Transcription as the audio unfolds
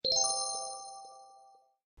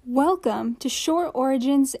Welcome to Short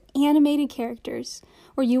Origins Animated Characters,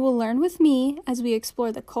 where you will learn with me as we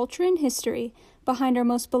explore the culture and history behind our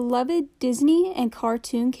most beloved Disney and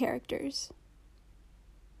cartoon characters.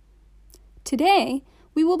 Today,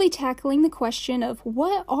 we will be tackling the question of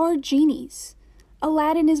what are genies?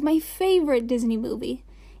 Aladdin is my favorite Disney movie.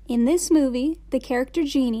 In this movie, the character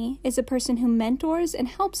Genie is a person who mentors and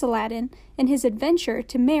helps Aladdin in his adventure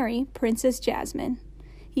to marry Princess Jasmine.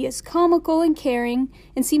 He is comical and caring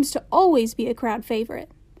and seems to always be a crowd favorite.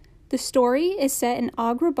 The story is set in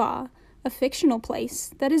Agrabah, a fictional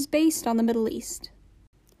place that is based on the Middle East.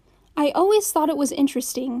 I always thought it was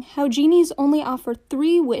interesting how genies only offer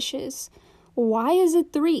 3 wishes. Why is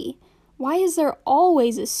it 3? Why is there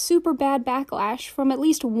always a super bad backlash from at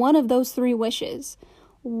least one of those 3 wishes?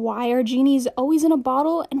 Why are genies always in a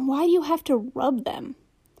bottle, and why do you have to rub them?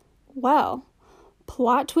 Well,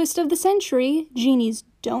 plot twist of the century, genies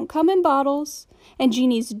don't come in bottles, and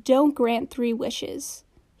genies don't grant 3 wishes.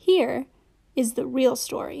 Here is the real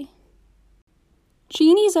story.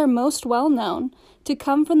 Genies are most well known to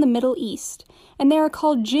come from the Middle East, and they are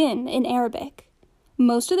called jinn in Arabic.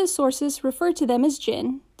 Most of the sources refer to them as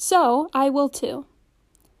jinn, so I will too.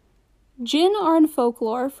 Jinn are in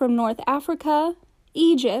folklore from North Africa,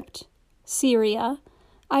 Egypt, Syria,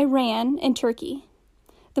 Iran, and Turkey.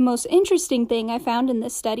 The most interesting thing I found in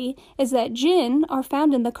this study is that jinn are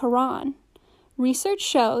found in the Quran. Research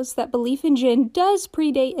shows that belief in jinn does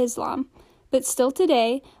predate Islam, but still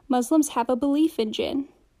today, Muslims have a belief in jinn.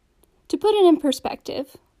 To put it in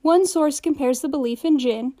perspective, one source compares the belief in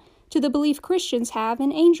jinn to the belief Christians have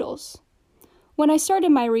in angels. When I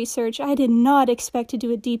started my research, I did not expect to do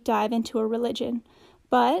a deep dive into a religion,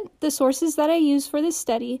 but the sources that I use for this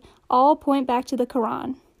study all point back to the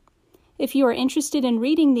Quran. If you are interested in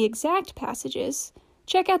reading the exact passages,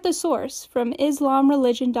 check out the source from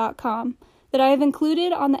islamreligion.com that I have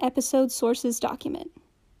included on the episode sources document.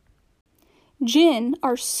 Jinn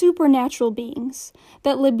are supernatural beings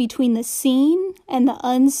that live between the seen and the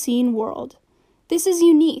unseen world. This is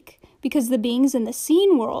unique because the beings in the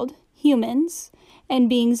seen world, humans, and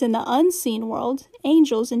beings in the unseen world,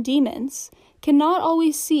 angels and demons, cannot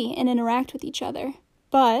always see and interact with each other,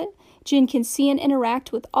 but jinn can see and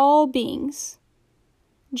interact with all beings.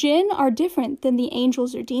 Jinn are different than the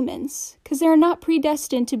angels or demons, because they are not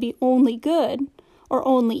predestined to be only good or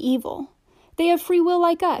only evil. They have free will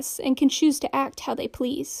like us and can choose to act how they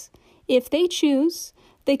please. If they choose,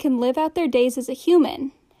 they can live out their days as a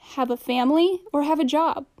human, have a family, or have a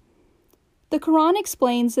job. The Quran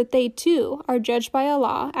explains that they too are judged by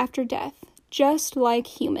Allah after death, just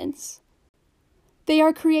like humans. They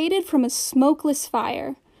are created from a smokeless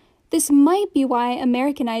fire. This might be why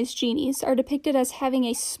Americanized genies are depicted as having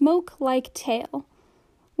a smoke-like tail.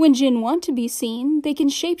 When jinn want to be seen, they can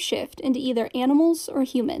shapeshift into either animals or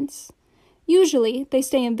humans. Usually, they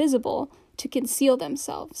stay invisible to conceal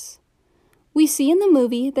themselves. We see in the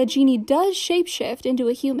movie that Genie does shapeshift into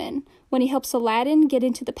a human when he helps Aladdin get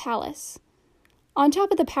into the palace. On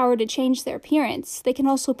top of the power to change their appearance, they can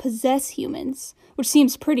also possess humans, which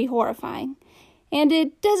seems pretty horrifying. And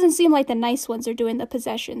it doesn't seem like the nice ones are doing the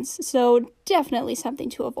possessions, so definitely something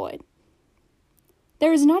to avoid.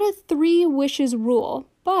 There is not a 3 wishes rule,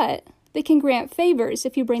 but they can grant favors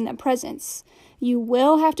if you bring them presents. You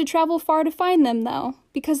will have to travel far to find them, though,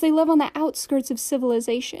 because they live on the outskirts of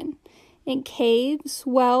civilization, in caves,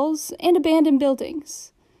 wells, and abandoned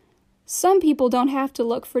buildings. Some people don't have to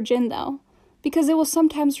look for jinn, though, because it will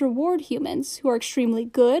sometimes reward humans who are extremely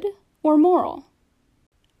good or moral.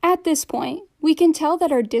 At this point, we can tell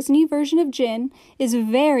that our Disney version of jinn is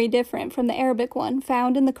very different from the Arabic one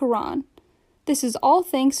found in the Quran. This is all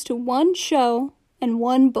thanks to one show and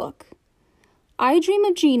one book. I Dream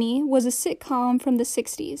of Genie was a sitcom from the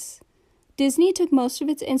 60s. Disney took most of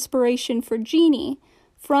its inspiration for Genie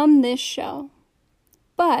from this show.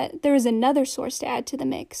 But there is another source to add to the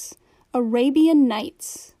mix, Arabian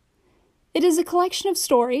Nights. It is a collection of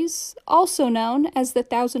stories, also known as the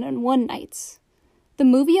 1001 Nights. The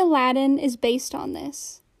movie Aladdin is based on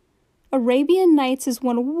this. Arabian Nights is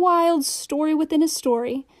one wild story within a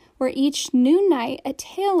story, where each new night a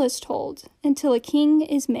tale is told until a king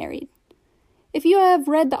is married. If you have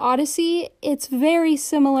read the Odyssey, it's very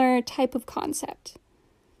similar type of concept.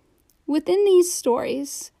 Within these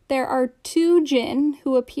stories, there are 2 jinn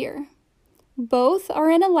who appear. Both are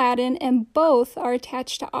in Aladdin and both are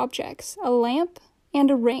attached to objects, a lamp and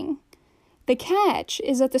a ring. The catch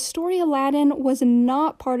is that the story Aladdin was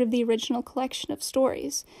not part of the original collection of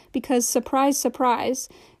stories, because, surprise, surprise,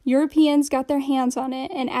 Europeans got their hands on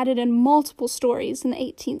it and added in multiple stories in the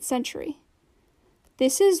 18th century.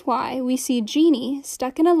 This is why we see Genie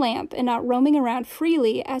stuck in a lamp and not roaming around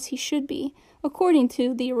freely as he should be, according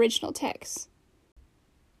to the original text.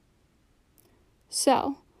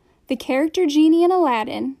 So, the character Genie in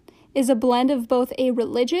Aladdin is a blend of both a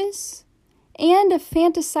religious and a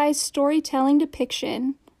fantasized storytelling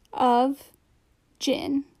depiction of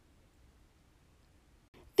Jinn.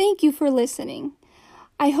 Thank you for listening.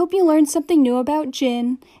 I hope you learned something new about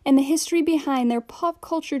Jinn and the history behind their pop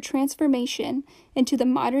culture transformation into the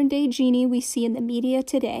modern-day genie we see in the media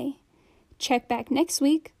today. Check back next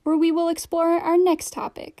week, where we will explore our next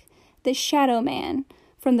topic, the Shadow Man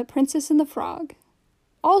from The Princess and the Frog.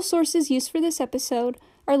 All sources used for this episode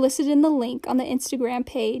are listed in the link on the Instagram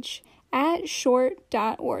page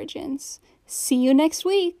 @short.origins. See you next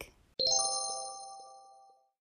week!